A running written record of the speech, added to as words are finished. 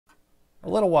A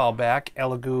little while back,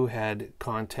 Elegoo had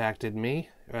contacted me,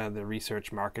 the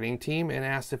research marketing team, and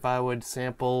asked if I would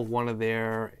sample one of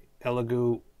their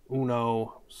Elegoo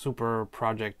Uno Super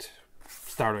Project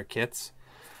starter kits.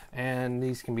 And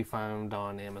these can be found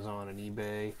on Amazon and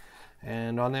eBay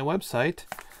and on their website.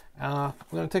 We're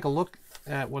going to take a look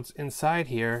at what's inside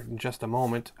here in just a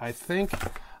moment. I think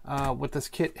what this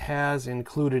kit has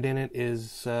included in it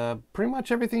is pretty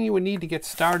much everything you would need to get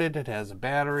started. It has a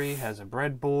battery, has a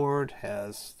breadboard,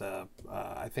 has the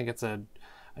I think it's a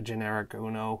generic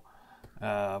Uno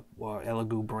or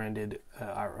Elegoo branded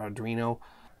Arduino.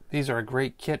 These are a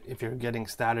great kit if you're getting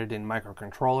started in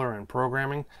microcontroller and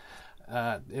programming.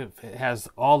 It has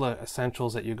all the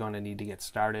essentials that you're going to need to get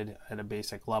started at a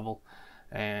basic level,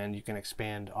 and you can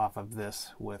expand off of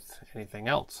this with anything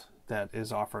else that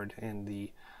is offered in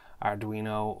the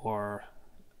Arduino or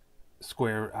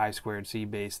I2C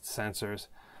based sensors.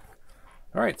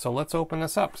 All right, so let's open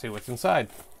this up, see what's inside.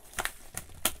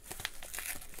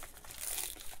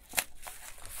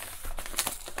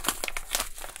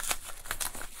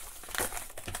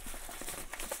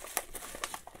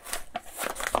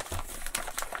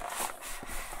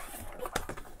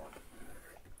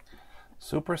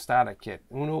 Super Starter Kit,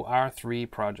 Uno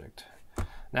R3 project.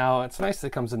 Now, it's nice that it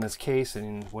comes in this case,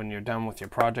 and when you're done with your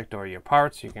project or your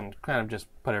parts, you can kind of just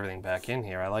put everything back in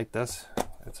here. I like this.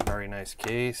 It's a very nice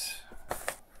case.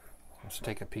 Let's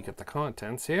take a peek at the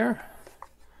contents here.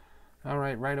 All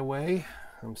right, right away,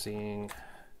 I'm seeing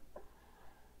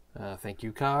a thank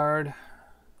you card.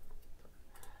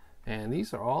 And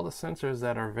these are all the sensors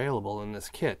that are available in this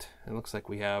kit. It looks like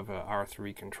we have a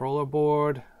R3 controller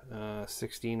board,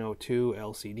 1602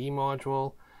 LCD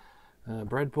module,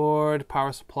 breadboard,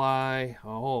 power supply.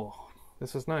 Oh,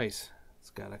 this is nice.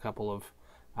 It's got a couple of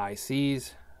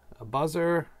ICs, a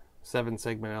buzzer,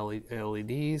 7-segment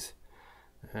LEDs,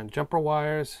 and jumper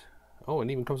wires. Oh,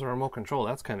 it even comes with a remote control.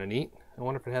 That's kind of neat. I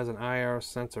wonder if it has an IR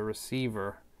sensor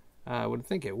receiver. I would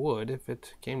think it would if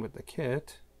it came with the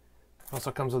kit. Also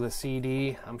comes with a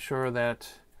CD. I'm sure that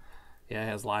it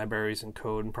has libraries and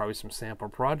code and probably some sample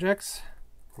projects.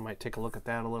 We might take a look at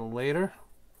that a little later.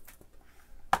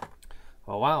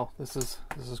 Oh wow, this is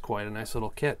quite a nice little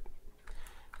kit.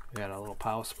 We got a little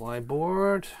power supply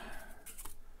board.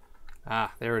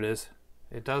 Ah, there it is.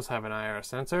 It does have an IR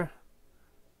sensor,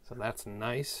 so that's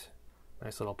nice.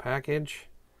 Nice little package.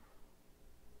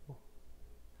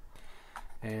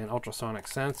 And ultrasonic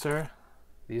sensor.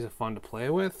 These are fun to play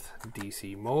with.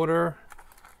 DC motor,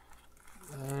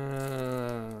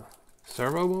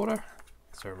 servo motor,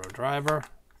 servo driver.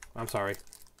 I'm sorry,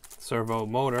 servo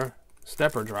motor,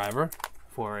 stepper driver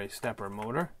for a stepper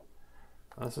motor.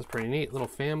 Oh, this is pretty neat. Little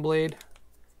fan blade.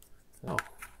 Oh,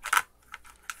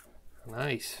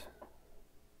 nice.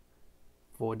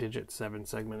 4-digit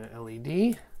 7-segment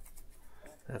LED.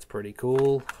 That's pretty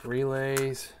cool.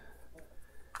 Relays.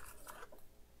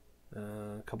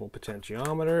 A couple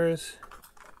potentiometers,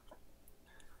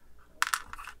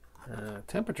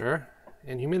 temperature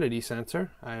and humidity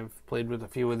sensor. I've played with a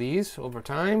few of these over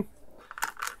time,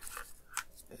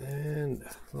 and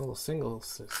a little single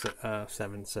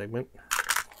 7-segment.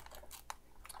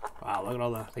 Wow, look at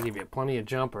all they give you plenty of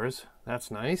jumpers. That's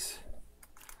nice.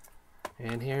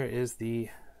 And here is the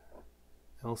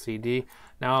LCD.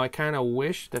 Now I kind of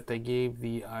wish that they gave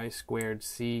the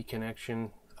I2C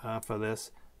connection for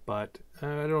this. But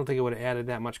I don't think it would have added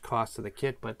that much cost to the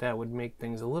kit, but that would make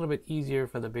things a little bit easier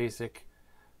for the basic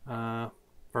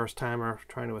first timer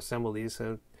trying to assemble these.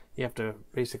 So you have to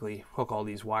basically hook all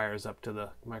these wires up to the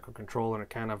microcontroller and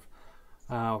kind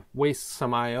of waste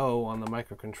some I/O on the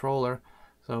microcontroller.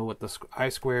 So what the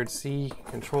I2C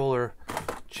controller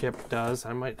chip does,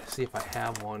 I might see if I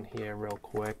have one here real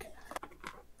quick.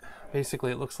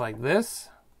 Basically it looks like this,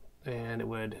 and it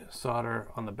would solder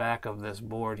on the back of this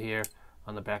board here,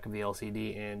 on the back of the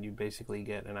LCD, and you basically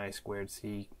get an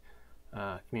I2C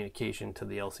communication to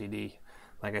the LCD.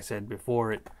 Like I said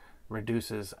before, it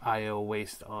reduces I/O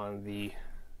waste on the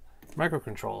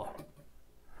microcontroller.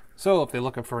 So if they're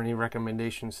looking for any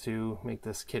recommendations to make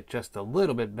this kit just a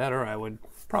little bit better, I would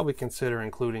probably consider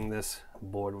including this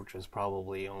board, which is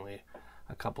probably only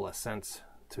a couple of cents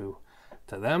to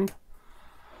them.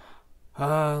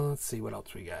 Let's see what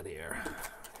else we got here.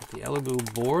 Got the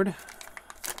Elegoo board.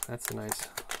 That's a nice,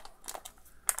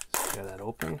 let's get that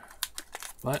open.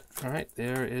 But, alright,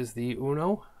 there is the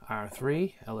Uno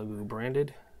R3, Elegoo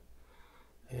branded.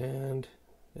 And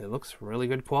it looks really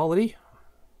good quality.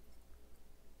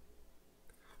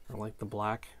 I like the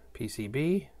black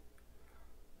PCB.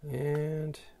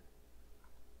 And,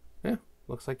 yeah,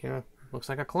 looks like a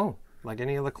clone. Like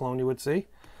any other clone you would see.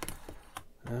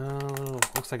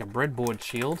 Looks like a breadboard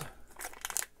shield.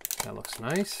 That looks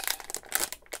nice.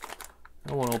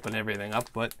 I won't open everything up,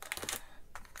 but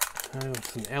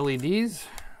some LEDs.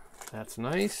 That's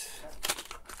nice.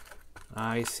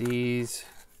 ICs.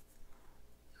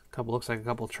 Looks like a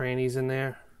couple trannies in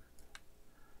there.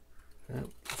 Yep,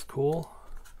 that's cool.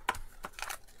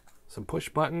 Some push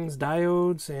buttons,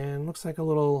 diodes, and looks like a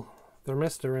little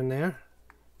thermistor in there.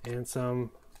 And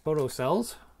some photo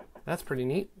cells. That's pretty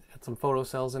neat. Got some photo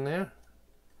cells in there.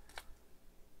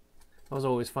 Those are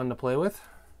always fun to play with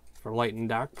for light and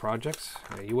dark projects.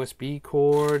 A USB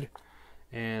cord,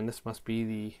 and this must be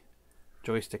the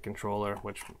joystick controller,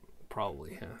 which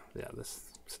probably, yeah,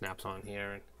 this snaps on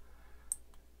here. And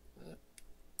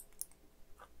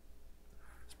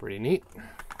it's pretty neat.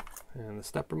 And the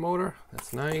stepper motor,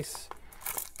 that's nice.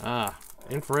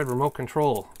 Infrared remote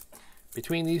control.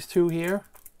 Between these two here,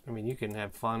 I mean, you can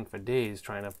have fun for days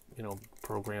trying to, you know,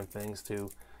 program things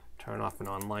to turn off and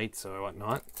on lights or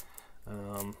whatnot.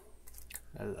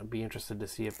 I'd be interested to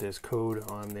see if there's code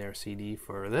on their CD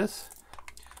for this.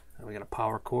 And we got a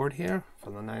power cord here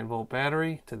from the 9-volt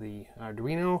battery to the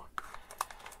Arduino.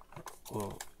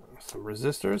 Well, some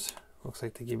resistors. Looks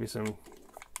like they give you some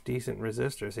decent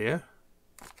resistors here.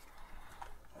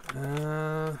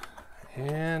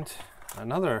 And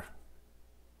another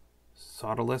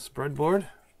solderless breadboard.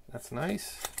 That's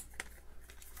nice.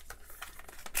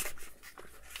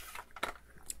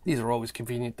 These are always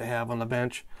convenient to have on the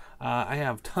bench. I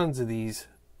have tons of these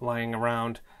lying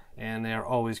around, and they're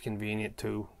always convenient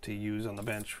to use on the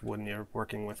bench when you're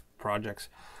working with projects.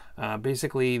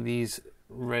 Basically, these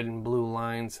red and blue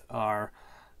lines are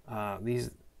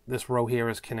this row here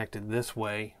is connected this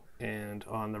way and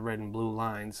on the red and blue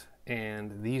lines,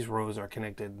 and these rows are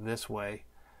connected this way.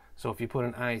 So if you put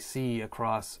an IC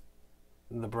across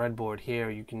the breadboard here,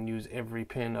 you can use every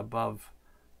pin above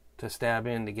to stab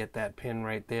in to get that pin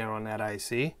right there on that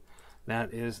IC.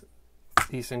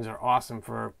 These things are awesome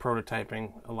for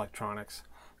prototyping electronics.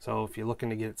 So if you're looking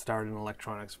to get started in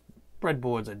electronics,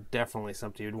 breadboards are definitely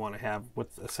something you'd want to have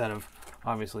with a set of,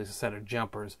 obviously, a set of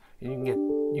jumpers. And you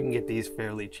can get these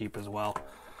fairly cheap as well.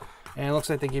 And it looks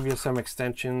like they give you some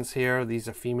extensions here. These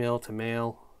are female to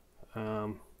male,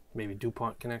 maybe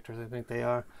DuPont connectors, I think they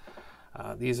are.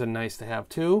 These are nice to have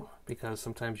too, because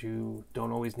sometimes you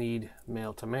don't always need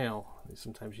male to male.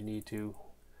 Sometimes you need to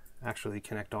actually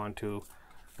connect onto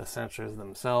the sensors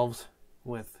themselves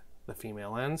with the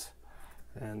female ends,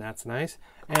 and that's nice.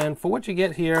 And for what you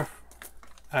get here,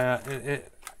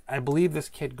 I believe this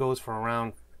kit goes for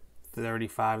around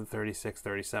 35, 36,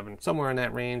 37, somewhere in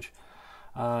that range,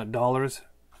 dollars.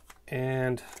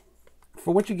 And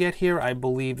for what you get here, I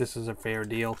believe this is a fair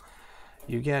deal.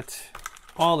 You get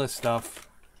all this stuff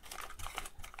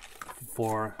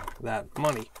for that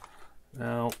money.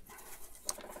 Now,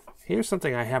 here's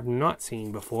something I have not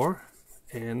seen before,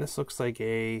 and this looks like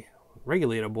a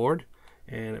regulator board,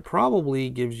 and it probably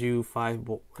gives you 5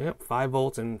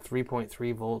 volts and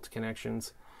 3.3 volt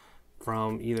connections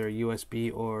from either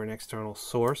USB or an external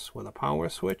source with a power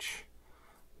switch.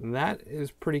 That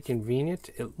is pretty convenient.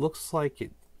 It looks like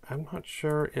it, I'm not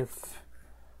sure if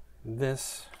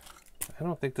this, I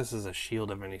don't think this is a shield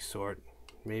of any sort.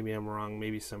 Maybe I'm wrong.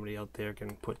 Maybe somebody out there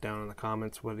can put down in the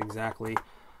comments what exactly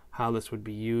how this would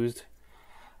be used.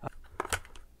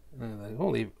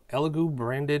 Holy Elegoo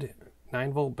branded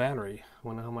 9-volt battery. I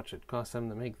wonder how much it cost them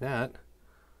to make that.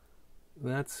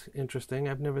 That's interesting.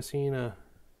 I've never seen a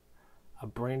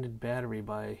branded battery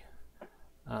by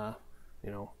a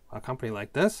company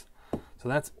like this. So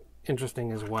that's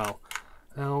interesting as well.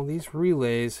 Now these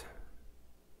relays,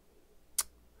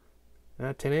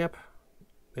 10 amp.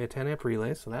 They're 10 amp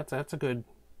relays, so that's a good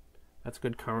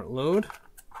current load.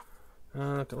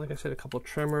 Like I said, a couple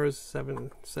trimmers,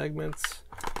 7 segments.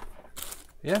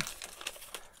 Yeah,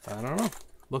 I don't know.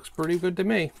 Looks pretty good to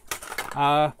me.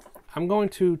 I'm going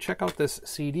to check out this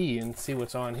CD and see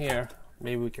what's on here.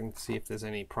 Maybe we can see if there's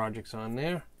any projects on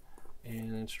there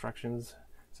and instructions.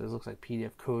 It says looks like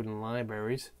PDF code and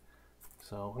libraries.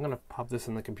 So I'm gonna pop this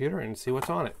in the computer and see what's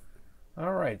on it.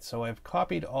 Alright, so I've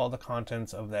copied all the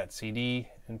contents of that CD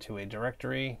into a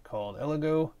directory called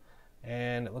Elegoo,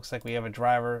 and it looks like we have a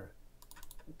driver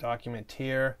document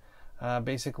here.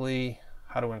 Basically,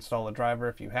 how to install a driver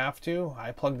if you have to.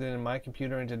 I plugged it in my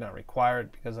computer and did not require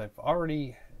it because I've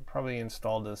already probably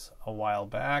installed this a while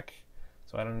back,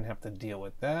 so I don't have to deal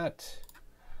with that.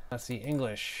 Let's see,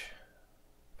 English.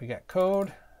 We got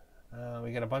code.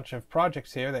 We got a bunch of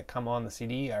projects here that come on the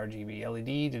CD, RGB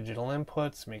LED, digital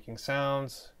inputs, making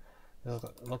sounds. These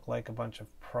look like a bunch of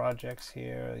projects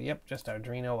here. Yep, just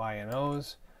Arduino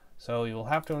INOs. So you'll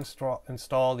have to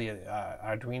install the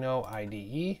Arduino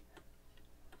IDE.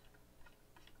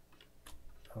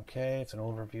 Okay, it's an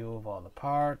overview of all the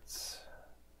parts.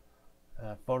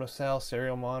 Photocell,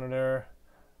 serial monitor.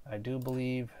 I do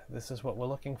believe this is what we're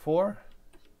looking for.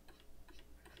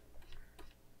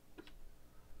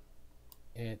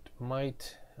 It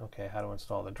might, okay, how to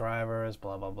install the drivers,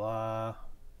 blah, blah, blah.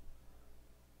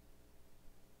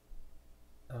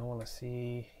 I want to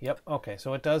see, yep, okay,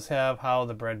 so it does have how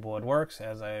the breadboard works,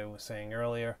 as I was saying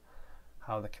earlier,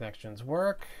 how the connections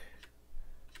work.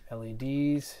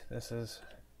 LEDs, this is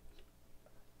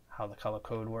how the color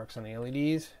code works on the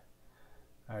LEDs.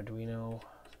 Arduino,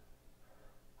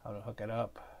 how to hook it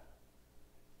up.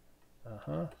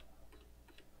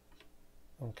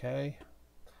 Okay.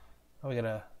 Oh, we got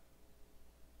a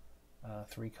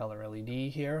 3-color LED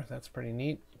here. That's pretty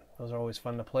neat. Those are always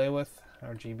fun to play with.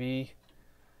 RGB.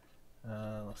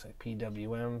 Looks like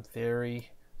PWM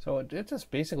theory. So it just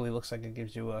basically looks like it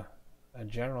gives you a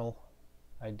general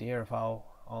idea of how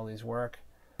all these work.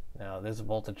 Now there's a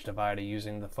voltage divider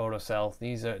using the photocell.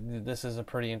 This is a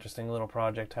pretty interesting little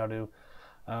project, how to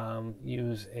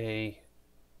use a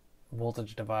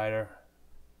voltage divider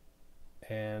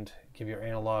and give your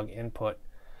analog input,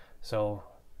 so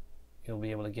you'll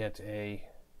be able to get a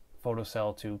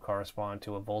photocell to correspond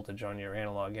to a voltage on your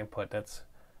analog input. That's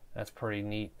pretty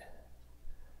neat.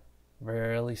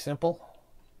 Really simple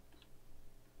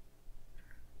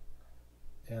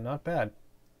and not bad.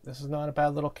 This is not a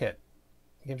bad little kit.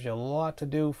 It gives you a lot to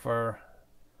do for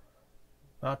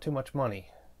not too much money,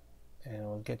 and it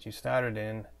will get you started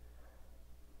in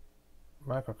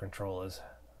microcontrollers.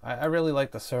 I really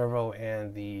like the servo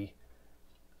and the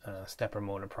stepper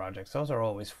motor projects. Those are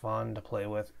always fun to play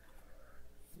with.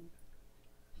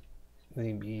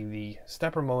 The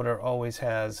stepper motor always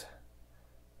has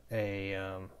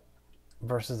a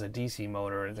versus a DC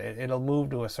motor. It'll move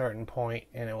to a certain point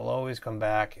and it will always come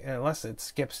back, and unless it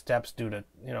skips steps due to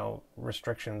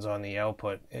restrictions on the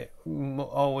output, it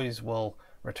always will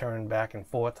return back and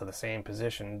forth to the same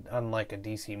position, unlike a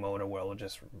DC motor where it will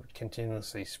just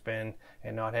continuously spin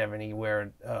and not have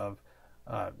anywhere of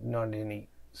not any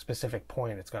specific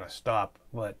point it's going to stop.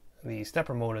 But the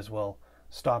stepper motors will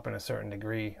stop in a certain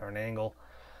degree or an angle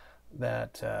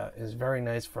that is very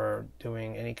nice for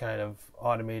doing any kind of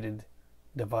automated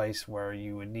device where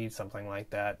you would need something like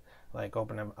that, like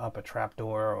opening up a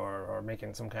trapdoor or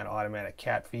making some kind of automatic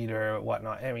cat feeder or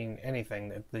whatnot. I mean, anything.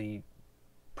 That the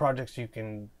projects you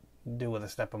can do with a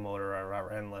stepper motor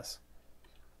are endless.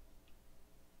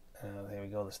 There we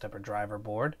go, the stepper driver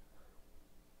board.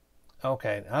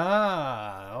 Okay,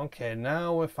 okay,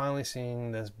 now we're finally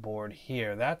seeing this board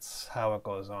here. That's how it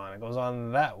goes on. It goes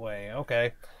on that way.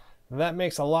 Okay, that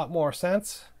makes a lot more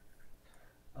sense.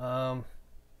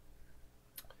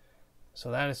 So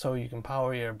that is so you can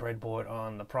power your breadboard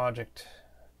on the project.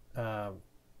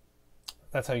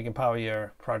 That's how you can power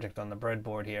your project on the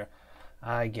breadboard here.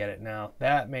 I get it now.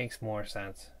 That makes more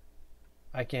sense.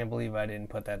 I can't believe I didn't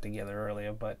put that together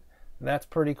earlier, but that's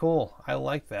pretty cool. I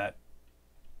like that.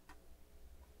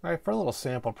 Alright, for a little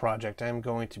sample project, I'm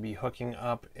going to be hooking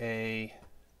up a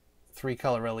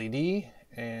 3-color LED,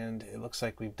 and it looks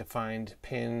like we've defined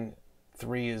pin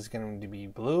 3 is going to be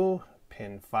blue,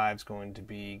 pin 5 is going to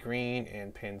be green,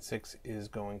 and pin 6 is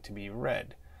going to be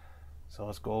red. So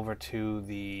let's go over to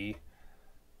the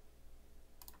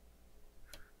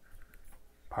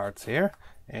parts here,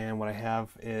 and what I have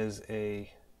is the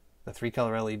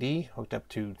 3-color LED hooked up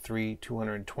to 3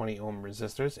 220 ohm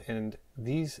resistors, and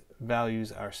these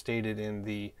values are stated in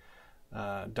the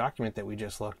document that we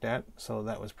just looked at, so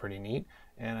that was pretty neat.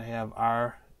 And I have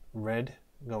our red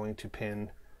going to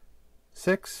pin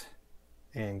 6,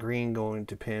 and green going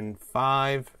to pin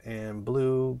 5, and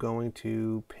blue going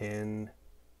to pin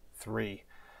 3,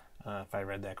 if I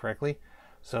read that correctly.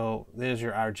 So there's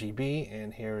your RGB,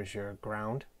 and here is your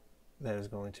ground that is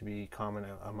going to be common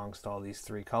amongst all these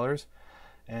 3 colors.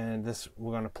 And this,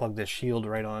 we're going to plug this shield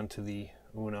right onto the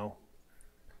Uno,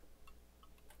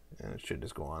 and it should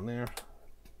just go on there,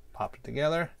 pop it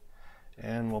together,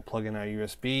 and we'll plug in our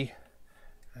USB,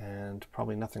 and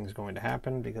probably nothing's going to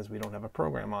happen because we don't have a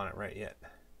program on it right yet.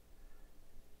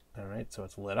 Alright, so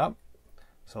it's lit up.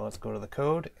 So let's go to the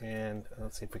code and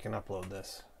let's see if we can upload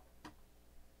this.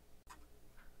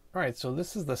 Alright, so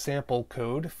this is the sample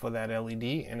code for that LED,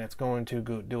 and it's going to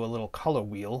go do a little color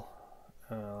wheel.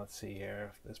 Let's see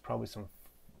here. There's probably some,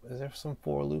 is there some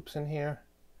for loops in here?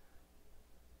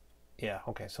 Yeah,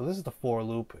 okay, so this is the for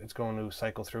loop. It's going to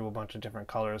cycle through a bunch of different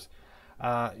colors.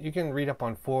 You can read up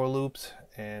on for loops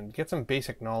and get some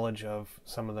basic knowledge of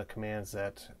some of the commands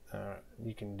that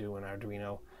you can do in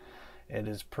Arduino. It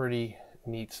is pretty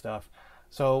neat stuff.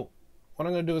 So what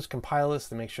I'm going to do is compile this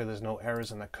to make sure there's no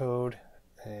errors in the code,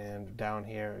 And down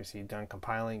here you see done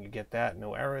compiling, you get that,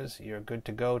 no errors, you're good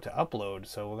to go to upload.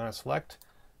 So we're going to select,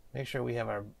 make sure we have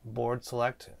our board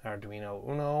select, Arduino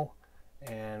Uno,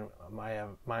 and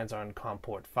mine's on COM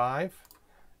port 5,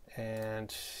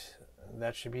 and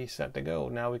that should be set to go.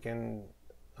 Now we can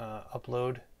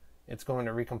upload. It's going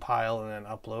to recompile and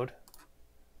then upload.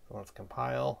 So let's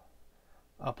compile,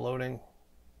 uploading,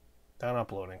 done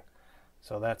uploading.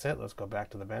 So that's it. Let's go back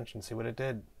to the bench and see what it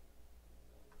did.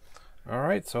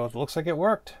 Alright, so it looks like it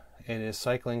worked. It is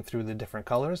cycling through the different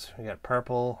colors. We got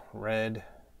purple, red,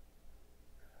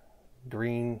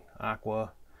 green,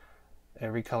 aqua,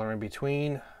 every color in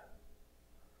between.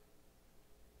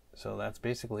 So that's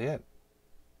basically it.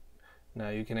 Now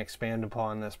you can expand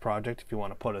upon this project if you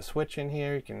want to put a switch in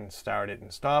here. You can start it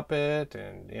and stop it,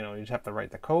 and you know, you just have to write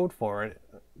the code for it,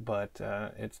 but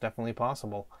it's definitely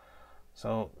possible.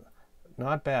 So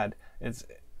not bad. It's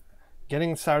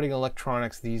getting starting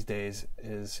electronics these days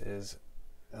is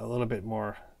a little bit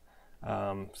more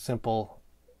simple,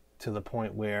 to the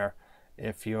point where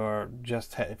if you're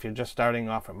just starting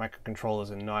off at microcontrollers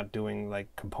and not doing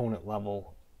like component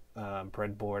level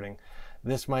breadboarding,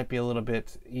 this might be a little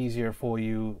bit easier for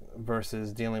you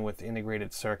versus dealing with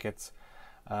integrated circuits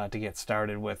to get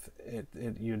started with.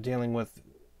 You're dealing with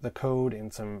the code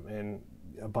in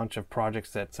a bunch of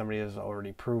projects that somebody has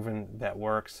already proven that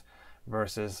works,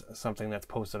 versus something that's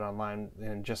posted online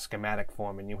in just schematic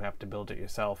form and you have to build it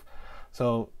yourself.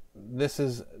 So this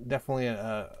is definitely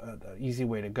a easy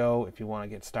way to go if you want to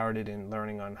get started in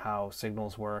learning on how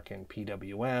signals work in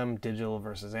PWM, digital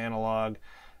versus analog,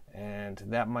 and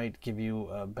that might give you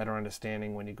a better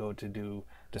understanding when you go to do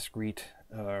discrete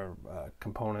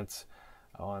components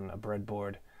on a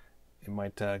breadboard. It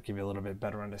might give you a little bit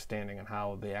better understanding on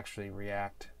how they actually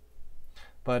react.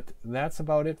 But that's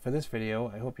about it for this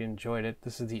video. I hope you enjoyed it.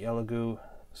 This is the Elegoo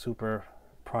Super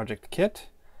Project Kit,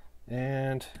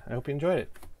 and I hope you enjoyed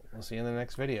it. We'll see you in the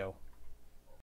next video.